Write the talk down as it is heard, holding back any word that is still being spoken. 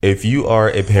If you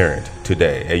are a parent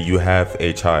today and you have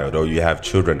a child or you have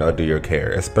children under your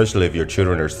care, especially if your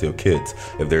children are still kids,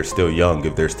 if they're still young,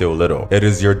 if they're still little, it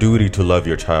is your duty to love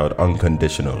your child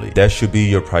unconditionally. That should be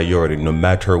your priority no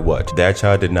matter what. That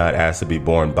child did not ask to be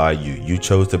born by you. You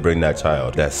chose to bring that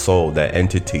child, that soul, that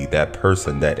entity, that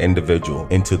person, that individual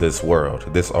into this world,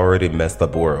 this already messed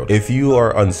up world. If you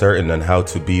are uncertain on how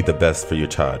to be the best for your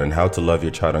child and how to love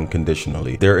your child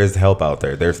unconditionally, there is help out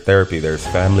there. There's therapy, there's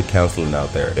family counseling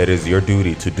out there. It is your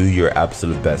duty to do your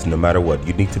absolute best no matter what.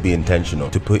 You need to be intentional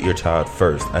to put your child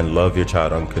first and love your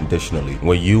child unconditionally.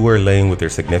 When you were laying with your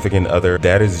significant other,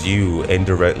 that is you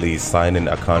indirectly signing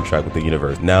a contract with the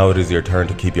universe. Now it is your turn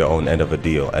to keep your own end of a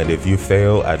deal. And if you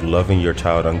fail at loving your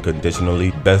child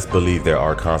unconditionally, best believe there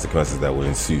are consequences that will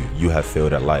ensue. You have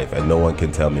failed at life and no one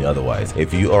can tell me otherwise.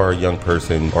 If you are a young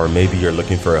person, or maybe you're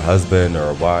looking for a husband or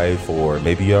a wife, or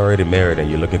maybe you're already married and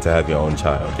you're looking to have your own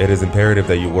child, it is imperative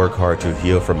that you work hard to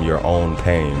heal from your own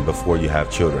pain before you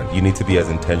have children. You need to be as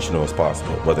intentional as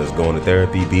possible, whether it's going to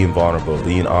therapy, being vulnerable,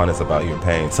 being honest about your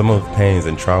pain, some of the pains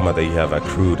and trauma that you have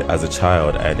accrued as a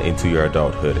child and into your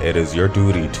adulthood. It is your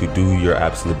duty to do your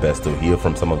absolute best to heal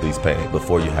from some of these pain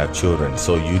before you have children,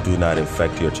 so you do not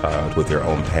infect your child with your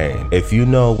own pain. If you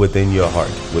know within your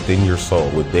heart, within your soul,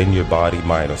 within your body,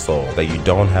 mind, or soul that you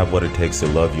don't have what it takes to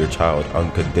love your child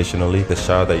unconditionally, the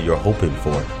child that you're hoping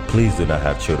for, please do not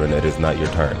have children. It is not your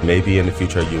turn. Maybe in the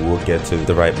future you will get to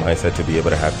the right mindset to be able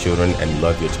to have children and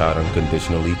love your child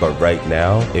unconditionally. But right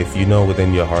now, if you know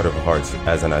within your heart of hearts,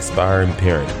 as an aspiring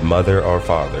parent, mother or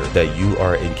father, that you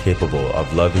are incapable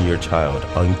of loving your child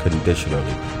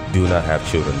unconditionally, do not have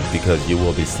children, because you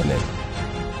will be sinning.